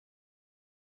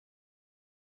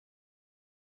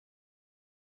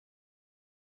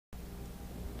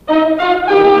Spanish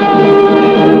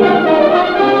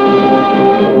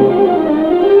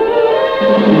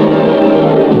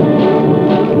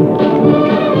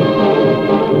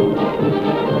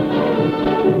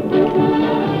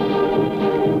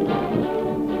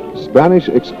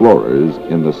explorers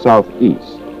in the Southeast.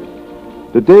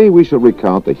 Today we shall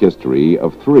recount the history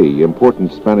of three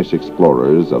important Spanish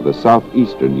explorers of the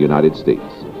southeastern United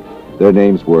States. Their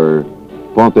names were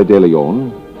Ponce de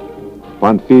León,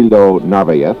 Pánfilo de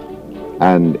Narváez,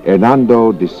 and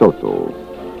Hernando DeSoto.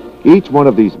 Each one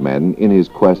of these men, in his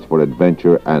quest for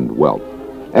adventure and wealth,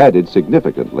 added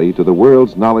significantly to the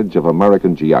world's knowledge of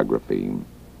American geography.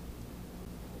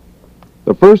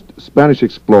 The first Spanish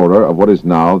explorer of what is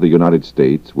now the United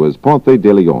States was Ponce de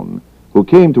León, who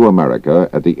came to America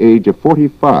at the age of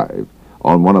 45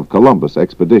 on one of Columbus'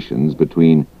 expeditions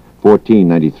between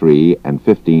 1493 and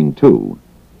 1502.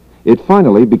 It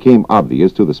finally became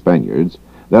obvious to the Spaniards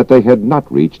that they had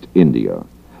not reached India,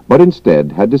 but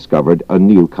instead had discovered a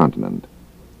new continent.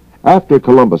 After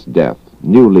Columbus' death,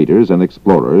 new leaders and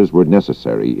explorers were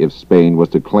necessary if Spain was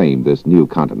to claim this new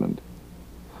continent.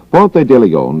 Ponce de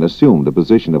León assumed a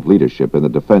position of leadership in the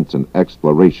defense and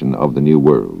exploration of the New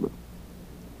World.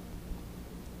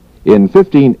 In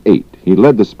 1508, he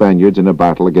led the Spaniards in a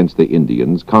battle against the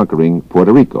Indians, conquering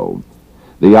Puerto Rico.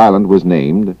 The island was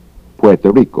named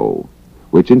Puerto Rico,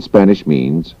 which in Spanish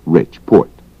means rich port,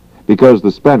 because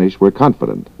the Spanish were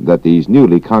confident that these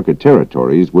newly conquered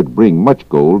territories would bring much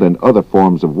gold and other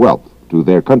forms of wealth to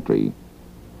their country.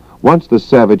 Once the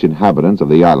savage inhabitants of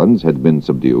the islands had been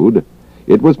subdued,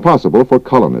 it was possible for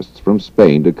colonists from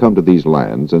Spain to come to these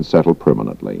lands and settle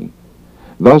permanently.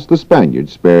 Thus the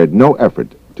Spaniards spared no effort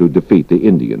to defeat the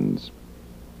Indians.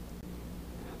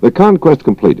 The conquest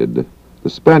completed, the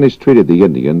Spanish treated the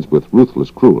Indians with ruthless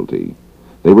cruelty.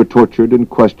 They were tortured and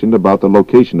questioned about the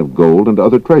location of gold and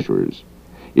other treasures.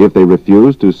 If they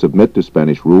refused to submit to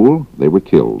Spanish rule, they were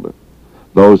killed.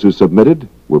 Those who submitted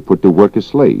were put to work as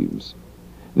slaves.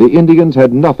 The Indians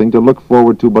had nothing to look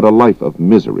forward to but a life of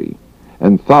misery,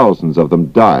 and thousands of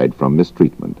them died from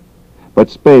mistreatment.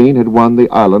 But Spain had won the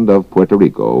island of Puerto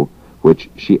Rico, which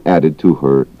she added to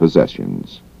her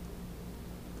possessions.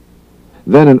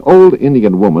 Then an old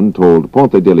Indian woman told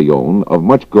Ponce de León of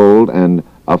much gold and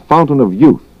a fountain of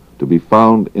youth to be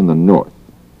found in the north.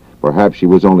 Perhaps she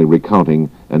was only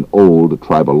recounting an old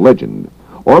tribal legend,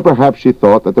 or perhaps she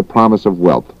thought that the promise of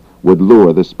wealth would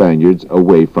lure the Spaniards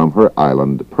away from her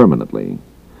island permanently,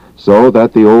 so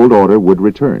that the old order would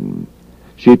return.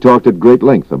 She talked at great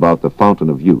length about the fountain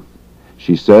of youth.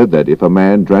 She said that if a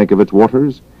man drank of its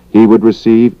waters, he would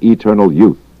receive eternal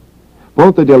youth.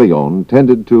 Ponce de León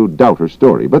tended to doubt her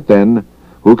story, but then,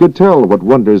 who could tell what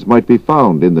wonders might be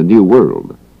found in the New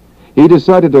World? He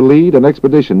decided to lead an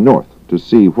expedition north to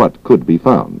see what could be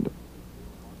found.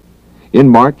 In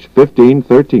March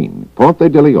 1513, Ponce de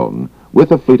León,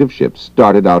 with a fleet of ships,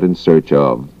 started out in search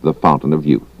of the fountain of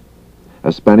youth.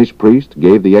 A Spanish priest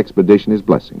gave the expedition his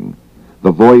blessing.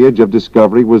 The voyage of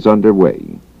discovery was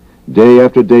underway. Day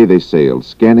after day they sailed,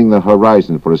 scanning the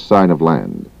horizon for a sign of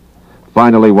land.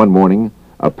 Finally, one morning,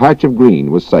 a patch of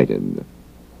green was sighted.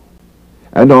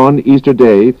 And on Easter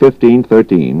Day,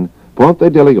 1513, Ponce de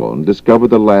León discovered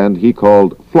the land he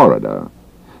called Florida.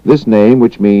 This name,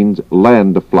 which means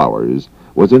land of flowers,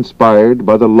 was inspired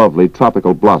by the lovely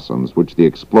tropical blossoms which the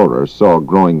explorer saw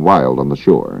growing wild on the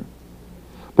shore.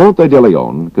 Ponce de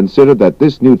León considered that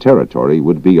this new territory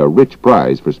would be a rich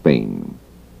prize for Spain.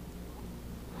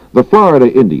 The Florida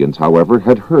Indians, however,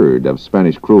 had heard of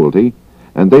Spanish cruelty,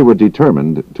 and they were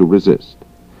determined to resist.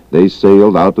 They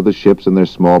sailed out to the ships in their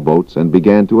small boats and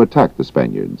began to attack the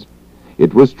Spaniards.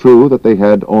 It was true that they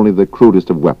had only the crudest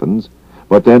of weapons,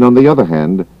 but then, on the other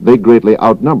hand, they greatly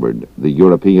outnumbered the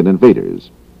European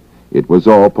invaders. It was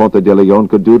all Ponce de León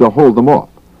could do to hold them off,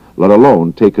 let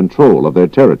alone take control of their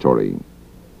territory.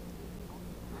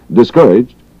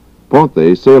 Discouraged,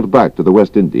 Ponce sailed back to the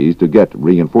West Indies to get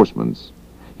reinforcements.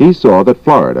 He saw that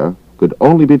Florida could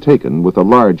only be taken with a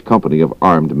large company of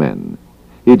armed men.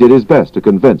 He did his best to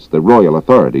convince the royal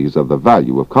authorities of the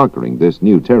value of conquering this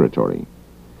new territory.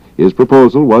 His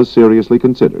proposal was seriously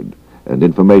considered, and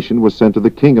information was sent to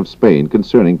the King of Spain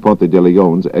concerning Ponce de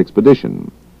León's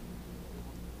expedition.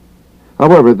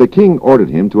 However, the king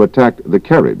ordered him to attack the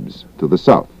Caribs to the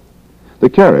south. The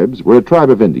Caribs were a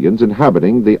tribe of Indians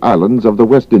inhabiting the islands of the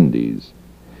West Indies.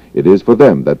 It is for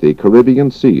them that the Caribbean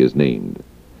Sea is named.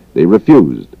 They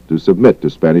refused to submit to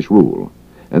Spanish rule,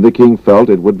 and the king felt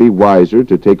it would be wiser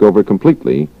to take over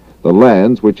completely the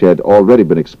lands which had already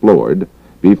been explored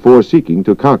before seeking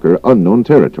to conquer unknown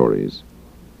territories.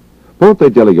 Ponce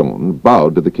de León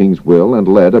bowed to the king's will and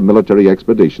led a military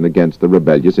expedition against the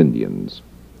rebellious Indians.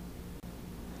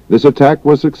 This attack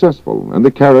was successful, and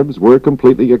the Caribs were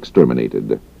completely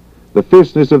exterminated. The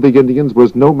fierceness of the Indians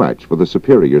was no match for the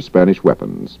superior Spanish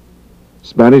weapons.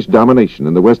 Spanish domination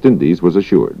in the West Indies was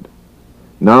assured.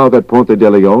 Now that Ponce de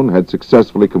León had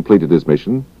successfully completed his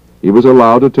mission, he was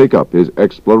allowed to take up his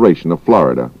exploration of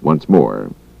Florida once more.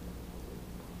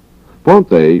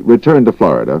 Ponce returned to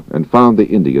Florida and found the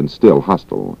Indians still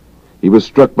hostile. He was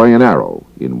struck by an arrow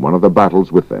in one of the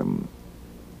battles with them.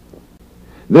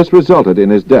 This resulted in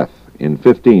his death in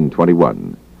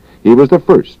 1521. He was the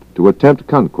first to attempt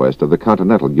conquest of the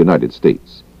continental United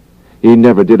States. He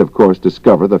never did, of course,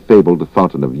 discover the fabled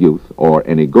Fountain of Youth, or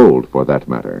any gold for that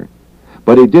matter.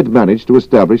 But he did manage to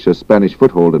establish a Spanish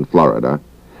foothold in Florida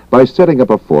by setting up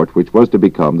a fort which was to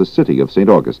become the city of St.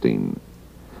 Augustine.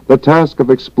 The task of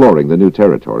exploring the new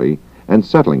territory and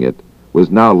settling it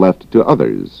was now left to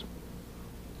others.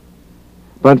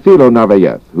 Pánfilo de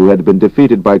Narváez, who had been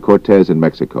defeated by Cortés in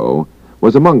Mexico,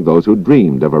 was among those who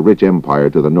dreamed of a rich empire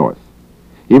to the north.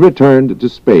 He returned to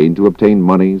Spain to obtain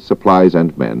money, supplies,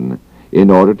 and men in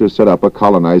order to set up a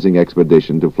colonizing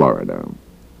expedition to Florida.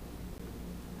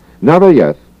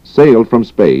 Narváez sailed from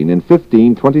Spain in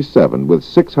 1527 with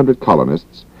 600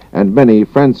 colonists and many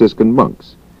Franciscan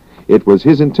monks. It was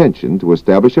his intention to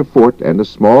establish a fort and a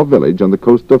small village on the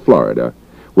coast of Florida,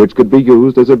 which could be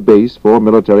used as a base for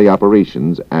military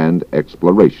operations and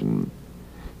exploration.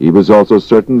 He was also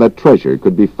certain that treasure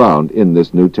could be found in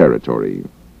this new territory.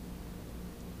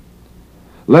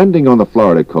 Landing on the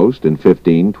Florida coast in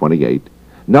 1528,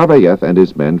 Narváez and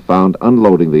his men found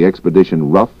unloading the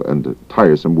expedition rough and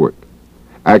tiresome work.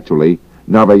 Actually,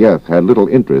 Narváez had little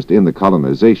interest in the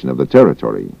colonization of the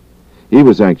territory. He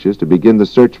was anxious to begin the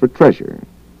search for treasure.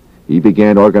 He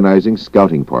began organizing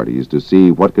scouting parties to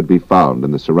see what could be found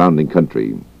in the surrounding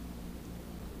country.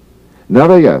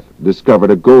 Narváez discovered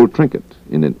a gold trinket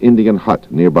in an Indian hut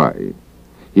nearby.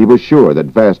 He was sure that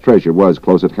vast treasure was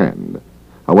close at hand.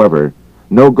 However,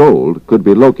 no gold could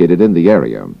be located in the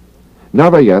area.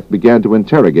 Narváez began to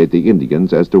interrogate the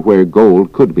Indians as to where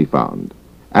gold could be found.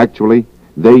 Actually,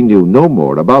 they knew no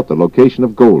more about the location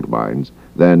of gold mines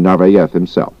than Narváez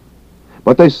himself.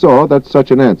 But they saw that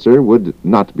such an answer would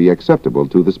not be acceptable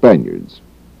to the Spaniards.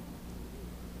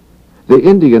 The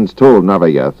Indians told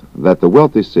Narváez that the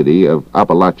wealthy city of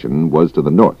Appalachian was to the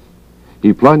north.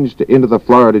 He plunged into the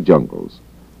Florida jungles.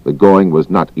 The going was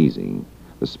not easy.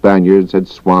 The Spaniards had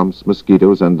swamps,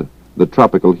 mosquitoes, and the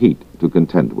tropical heat to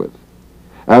contend with.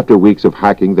 After weeks of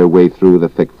hacking their way through the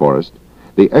thick forest,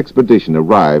 the expedition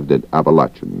arrived at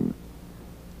Appalachian.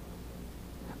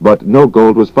 But no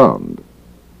gold was found.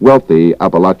 Wealthy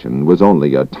Appalachian was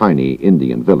only a tiny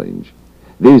Indian village.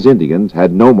 These Indians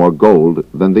had no more gold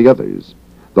than the others.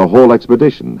 The whole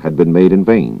expedition had been made in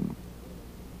vain.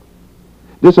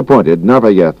 Disappointed,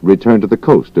 Narváez returned to the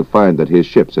coast to find that his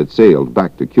ships had sailed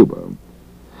back to Cuba.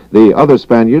 The other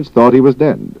Spaniards thought he was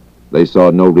dead. They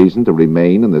saw no reason to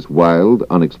remain in this wild,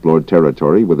 unexplored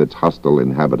territory with its hostile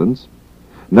inhabitants.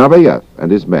 Narváez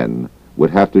and his men would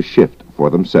have to shift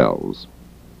for themselves.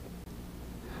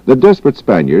 The desperate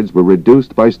Spaniards were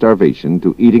reduced by starvation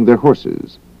to eating their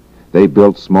horses. They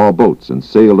built small boats and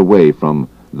sailed away from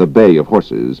the Bay of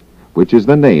Horses, which is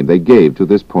the name they gave to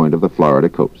this point of the Florida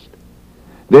coast.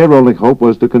 Their only hope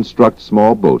was to construct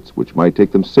small boats which might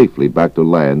take them safely back to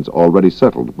lands already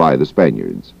settled by the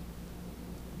Spaniards.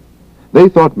 They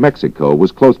thought Mexico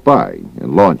was close by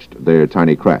and launched their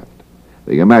tiny craft.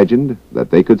 They imagined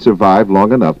that they could survive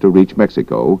long enough to reach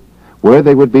Mexico, where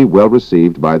they would be well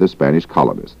received by the Spanish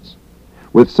colonists.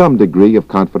 With some degree of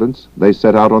confidence, they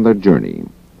set out on their journey.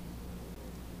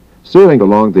 Sailing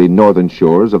along the northern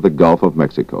shores of the Gulf of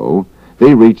Mexico,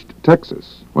 they reached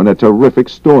Texas when a terrific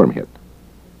storm hit.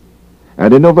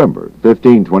 And in November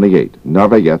 1528,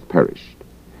 Narváez perished,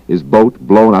 his boat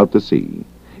blown out to sea.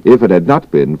 If it had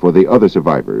not been for the other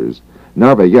survivors,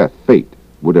 Narváez's fate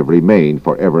would have remained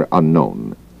forever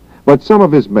unknown. But some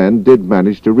of his men did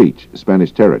manage to reach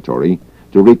Spanish territory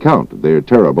to recount their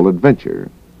terrible adventure.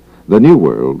 The New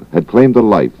World had claimed the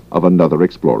life of another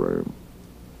explorer.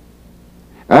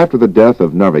 After the death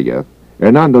of Narváez,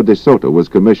 Hernando DeSoto was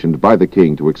commissioned by the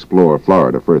king to explore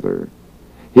Florida further.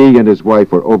 He and his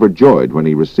wife were overjoyed when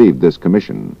he received this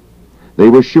commission. They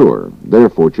were sure their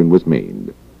fortune was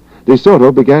made.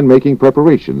 DeSoto began making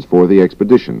preparations for the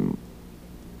expedition.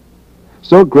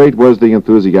 So great was the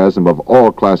enthusiasm of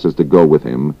all classes to go with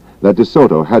him that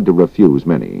DeSoto had to refuse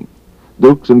many.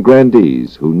 Dukes and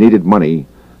grandees who needed money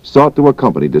sought to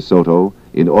accompany DeSoto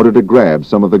in order to grab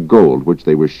some of the gold which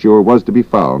they were sure was to be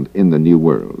found in the New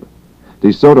World.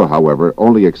 DeSoto, however,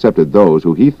 only accepted those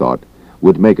who he thought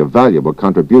would make a valuable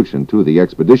contribution to the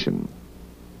expedition.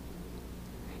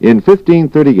 In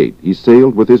 1538, he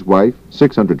sailed with his wife,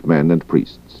 600 men and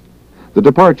priests. The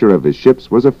departure of his ships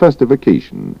was a festive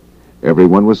occasion.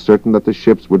 Everyone was certain that the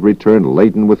ships would return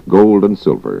laden with gold and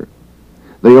silver.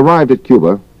 They arrived at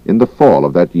Cuba in the fall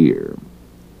of that year.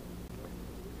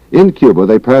 In Cuba,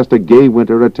 they passed a gay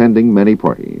winter attending many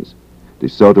parties.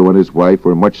 DeSoto and his wife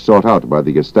were much sought out by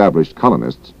the established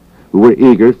colonists, who were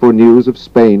eager for news of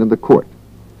Spain and the court.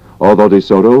 Although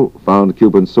DeSoto found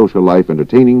Cuban social life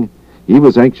entertaining, he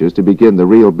was anxious to begin the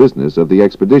real business of the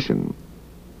expedition.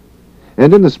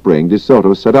 And in the spring,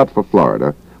 DeSoto set out for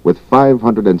Florida with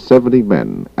 570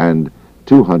 men and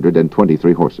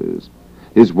 223 horses.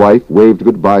 His wife waved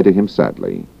goodbye to him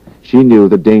sadly. She knew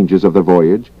the dangers of the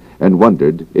voyage and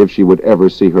wondered if she would ever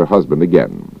see her husband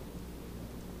again.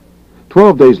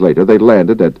 12 days later, they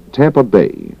landed at Tampa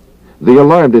Bay. The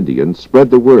alarmed Indians spread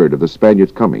the word of the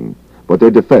Spaniards' coming, but their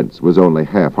defense was only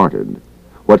half-hearted.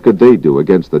 What could they do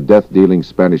against the death-dealing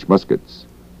Spanish muskets?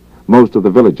 Most of the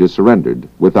villages surrendered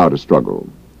without a struggle.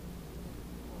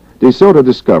 DeSoto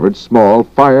discovered small,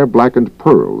 fire-blackened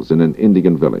pearls in an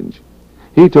Indian village.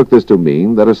 He took this to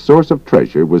mean that a source of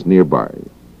treasure was nearby.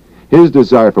 His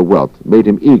desire for wealth made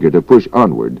him eager to push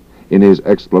onward in his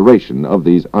exploration of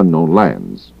these unknown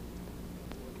lands.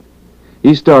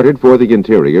 He started for the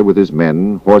interior with his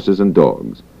men, horses, and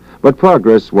dogs, but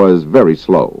progress was very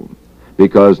slow,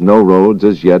 because no roads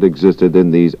as yet existed in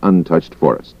these untouched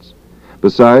forests.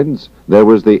 Besides, there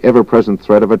was the ever-present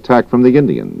threat of attack from the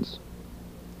Indians.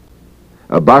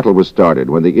 A battle was started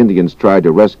when the Indians tried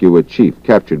to rescue a chief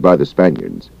captured by the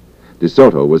Spaniards.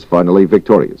 DeSoto was finally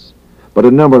victorious, but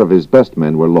a number of his best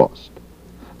men were lost.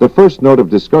 The first note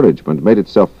of discouragement made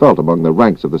itself felt among the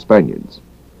ranks of the Spaniards.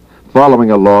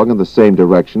 Following along in the same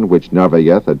direction which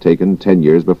Narváez had taken 10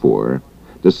 years before,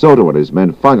 DeSoto and his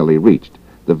men finally reached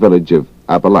the village of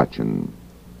Appalachian.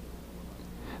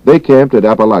 They camped at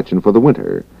Appalachian for the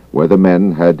winter, where the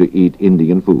men had to eat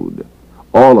Indian food.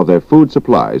 All of their food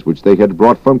supplies, which they had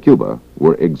brought from Cuba,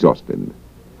 were exhausted.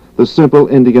 The simple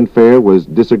Indian fare was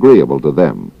disagreeable to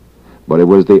them, but it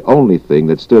was the only thing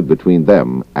that stood between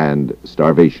them and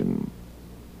starvation.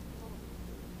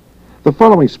 The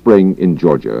following spring in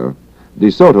Georgia,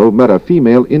 DeSoto met a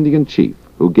female Indian chief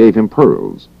who gave him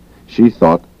pearls. She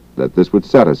thought that this would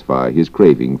satisfy his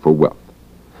craving for wealth,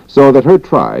 so that her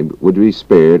tribe would be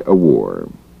spared a war.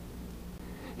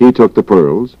 He took the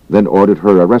pearls, then ordered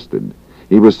her arrested.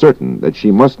 He was certain that she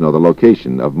must know the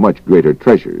location of much greater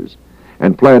treasures,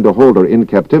 and planned to hold her in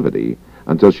captivity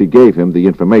until she gave him the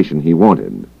information he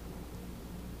wanted.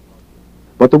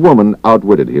 But the woman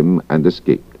outwitted him and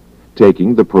escaped,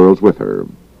 taking the pearls with her.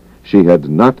 She had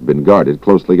not been guarded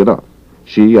closely enough.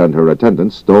 She and her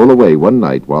attendants stole away one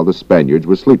night while the Spaniards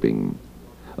were sleeping.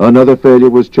 Another failure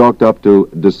was chalked up to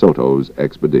DeSoto's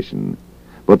expedition,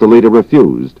 but the leader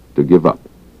refused to give up.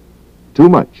 Too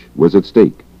much was at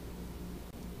stake.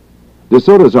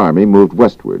 DeSoto's army moved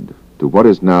westward to what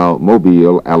is now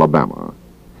Mobile, Alabama.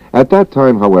 At that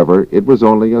time, however, it was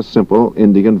only a simple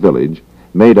Indian village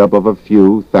made up of a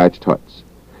few thatched huts.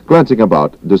 Glancing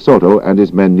about, DeSoto and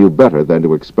his men knew better than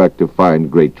to expect to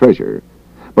find great treasure,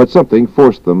 but something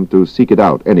forced them to seek it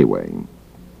out anyway.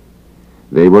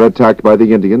 They were attacked by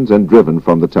the Indians and driven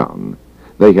from the town.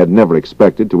 They had never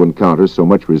expected to encounter so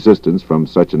much resistance from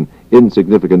such an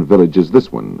insignificant village as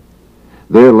this one.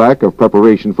 Their lack of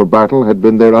preparation for battle had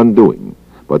been their undoing,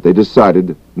 but they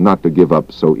decided not to give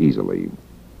up so easily.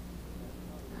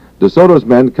 DeSoto's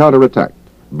men counterattacked,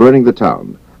 burning the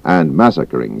town and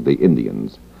massacring the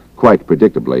Indians. Quite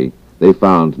predictably, they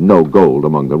found no gold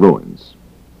among the ruins.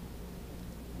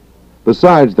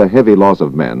 Besides the heavy loss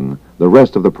of men, the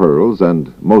rest of the pearls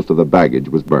and most of the baggage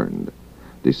was burned.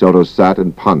 DeSoto sat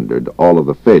and pondered all of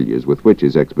the failures with which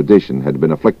his expedition had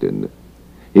been afflicted.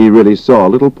 He really saw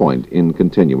little point in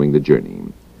continuing the journey.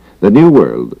 The New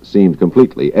World seemed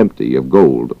completely empty of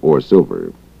gold or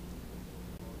silver.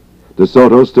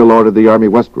 DeSoto still ordered the army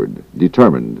westward,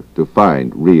 determined to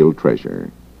find real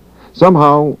treasure.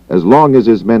 Somehow, as long as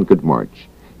his men could march,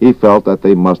 he felt that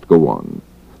they must go on.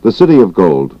 The city of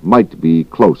gold might be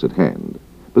close at hand.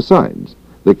 Besides,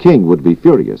 the king would be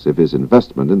furious if his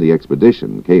investment in the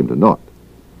expedition came to naught.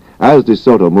 As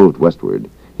DeSoto moved westward,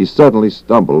 he suddenly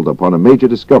stumbled upon a major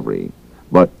discovery,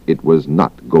 but it was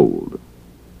not gold.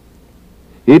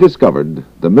 He discovered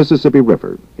the Mississippi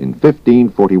River in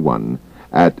 1541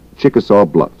 at Chickasaw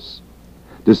Bluffs.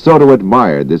 DeSoto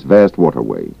admired this vast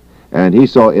waterway, and he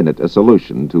saw in it a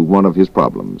solution to one of his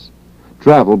problems.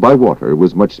 Travel by water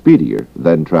was much speedier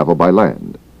than travel by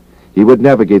land. He would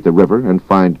navigate the river and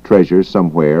find treasure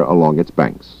somewhere along its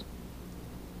banks.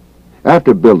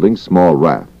 After building small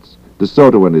rafts,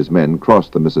 DeSoto and his men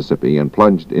crossed the Mississippi and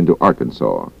plunged into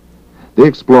Arkansas. The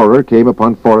explorer came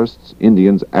upon forests,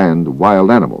 Indians, and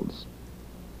wild animals,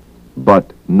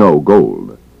 but no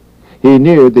gold. He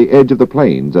neared the edge of the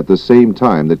plains at the same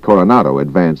time that Coronado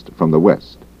advanced from the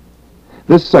west.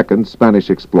 This second Spanish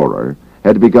explorer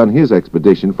had begun his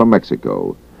expedition from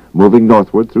Mexico, moving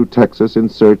northward through Texas in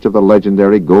search of the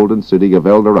legendary golden city of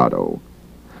El Dorado.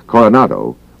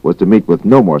 Coronado was to meet with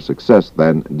no more success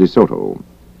than DeSoto.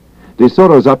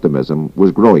 DeSoto's optimism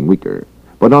was growing weaker,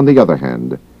 but on the other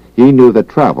hand, he knew that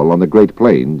travel on the Great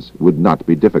Plains would not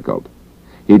be difficult.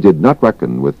 He did not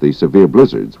reckon with the severe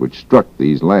blizzards which struck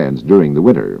these lands during the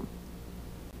winter.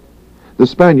 The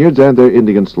Spaniards and their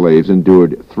Indian slaves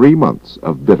endured 3 months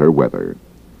of bitter weather.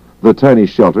 The tiny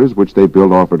shelters which they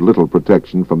built offered little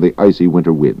protection from the icy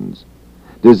winter winds.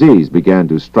 Disease began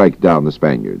to strike down the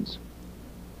Spaniards.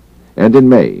 And in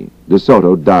May,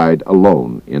 DeSoto died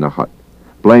alone in a hut,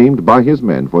 blamed by his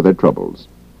men for their troubles.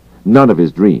 None of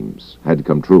his dreams had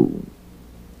come true.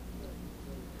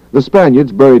 The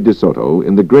Spaniards buried DeSoto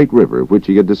in the great river which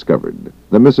he had discovered,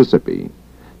 the Mississippi,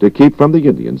 to keep from the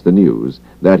Indians the news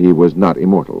that he was not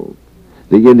immortal.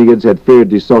 The Indians had feared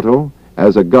DeSoto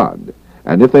as a god,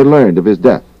 and if they learned of his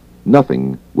death,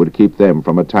 nothing would keep them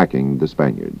from attacking the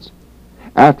Spaniards.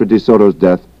 After DeSoto's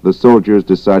death, the soldiers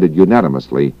decided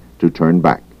unanimously to turn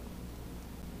back.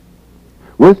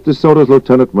 With DeSoto's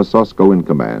Lieutenant Mososco in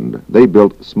command, they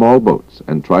built small boats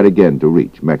and tried again to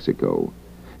reach Mexico.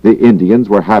 The Indians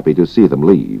were happy to see them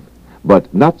leave,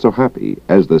 but not so happy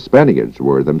as the Spaniards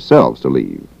were themselves to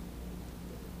leave.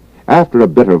 After a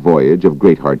bitter voyage of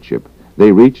great hardship,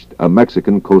 they reached a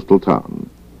Mexican coastal town.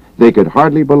 They could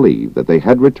hardly believe that they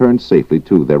had returned safely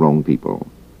to their own people.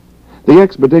 The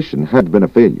expedition had been a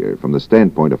failure from the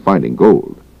standpoint of finding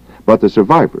gold, but the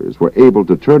survivors were able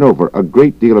to turn over a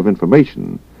great deal of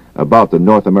information about the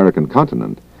North American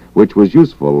continent, which was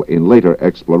useful in later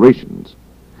explorations.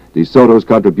 DeSoto's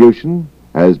contribution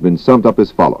has been summed up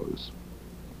as follows.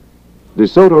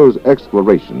 DeSoto's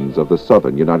explorations of the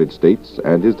southern United States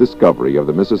and his discovery of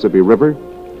the Mississippi River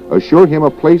assure him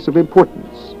a place of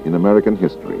importance in American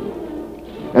history.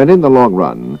 And in the long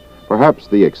run, perhaps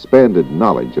the expanded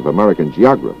knowledge of American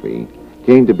geography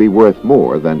came to be worth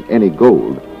more than any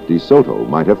gold DeSoto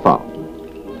might have found.